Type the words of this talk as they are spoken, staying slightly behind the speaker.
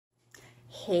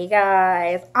Hey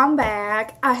guys, I'm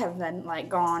back. I have been like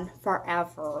gone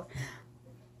forever,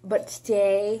 but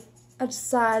today I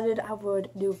decided I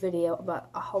would do a video about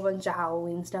a whole bunch of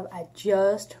Halloween stuff I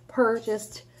just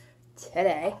purchased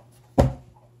today,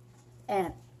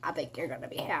 and I think you're gonna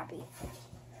be happy.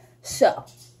 So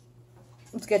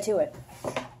let's get to it.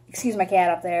 Excuse my cat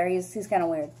up there, he's kind of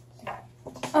weird.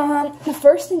 The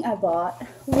first thing I bought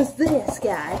was this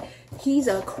guy. He's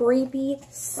a creepy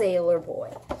sailor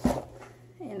boy.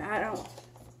 And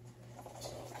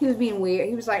he was being weird.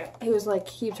 He was like,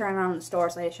 keep turning on in the store,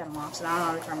 so I shut him off, so I don't know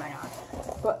how to turn him back on.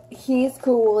 But he's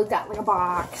cool. He's got like a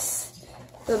box,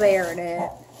 the bear in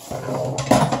it.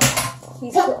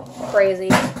 He's crazy.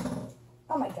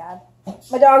 Oh my god.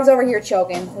 My dog's over here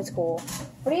choking. It's cool.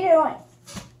 What are you doing?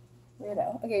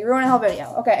 Weirdo. Okay, you're ruining the whole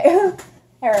video. Okay.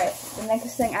 Alright, the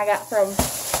next thing I got from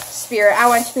Spirit. I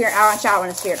went shopping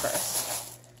in Spirit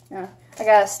first. Yeah. I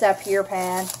got a step here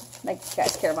pad. Like, you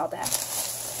guys care about that.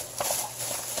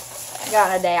 I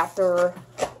got an adapter.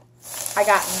 I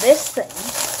got this thing.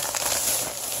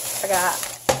 I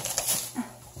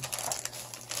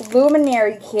got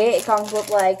luminary kit. It comes with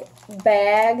like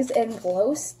bags and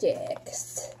glow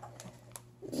sticks.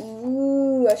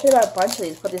 Ooh, I should have bought a bunch of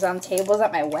these. Put these on tables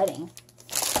at my wedding.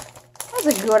 That's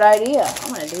a good idea.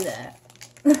 I'm gonna do that.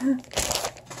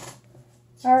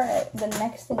 Alright, the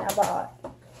next thing I bought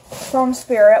from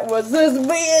Spirit was this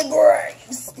big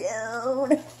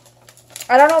gravestone.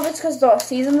 I don't know if it's because the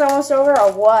season's almost over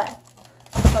or what,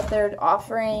 but they're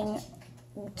offering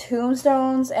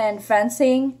tombstones and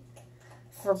fencing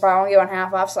for buy one get one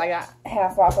half off, so I got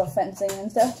half off of fencing and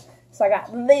stuff. So I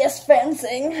got this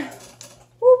fencing. Whoop,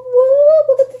 whoop,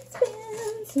 look at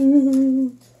this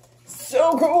fence.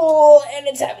 So cool, and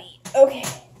it's heavy. Okay.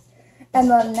 And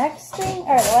the next thing,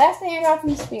 or the last thing I got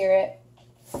from Spirit,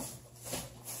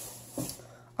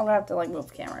 I'm gonna have to like move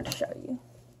the camera to show you,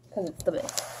 because it's the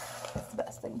best. It's the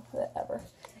best thing ever.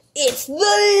 It's the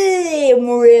Limb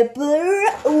Ripper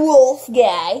wolf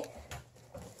guy.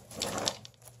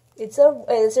 There's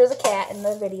a cat in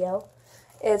the video.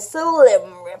 It's the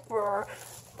Limb Ripper.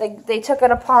 They took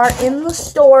it apart in the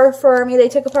store for me. They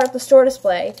took apart the store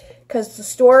display, because the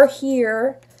store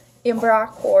here in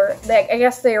Brockport, I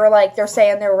guess they're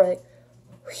saying they were like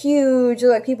huge,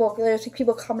 like there's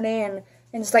people coming in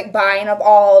and just like buying up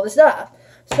all the stuff.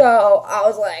 So I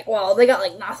was like, well, they got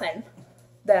like nothing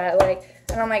that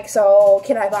and I'm like, so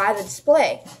can I buy the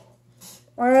display?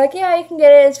 And they're like, yeah, you can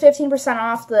get it. It's 15%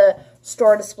 off the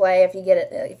store display if you get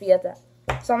that.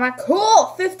 So I'm like,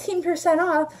 cool, 15%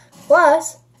 off.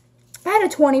 Plus, I had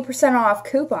a 20% off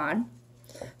coupon.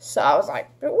 So I was like,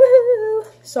 woohoo!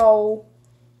 So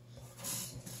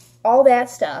all that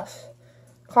stuff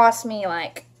cost me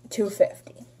like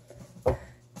 $250. The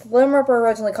Limb Ripper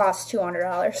originally cost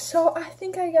 $200, so I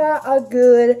think I got a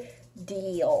good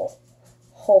deal.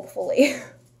 Hopefully.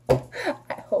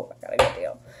 I hope I got a good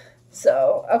deal.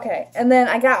 So, okay. And then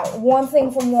I got one thing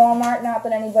from Walmart, not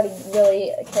that anybody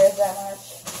really cares that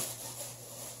much.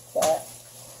 But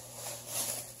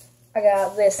I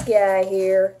got this guy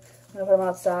here. I'm gonna put him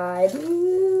outside.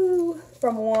 Ooh,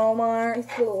 from Walmart. He's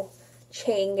a little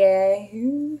chain guy.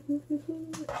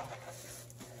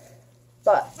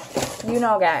 But, you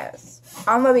know, guys,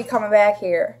 I'm gonna be coming back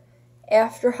here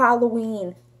after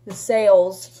Halloween, the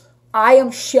sales. I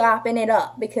am shopping it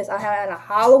up because I had a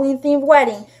Halloween-themed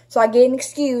wedding, so I get an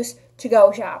excuse to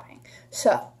go shopping.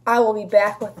 So, I will be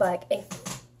back with, like, a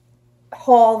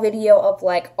haul video of,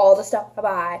 like, all the stuff I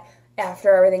buy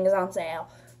after everything is on sale.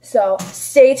 So,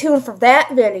 stay tuned for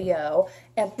that video.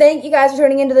 And thank you guys for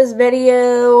tuning into this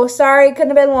video. Sorry it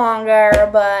couldn't have been longer,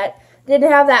 but didn't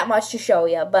have that much to show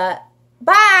you. But,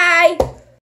 bye!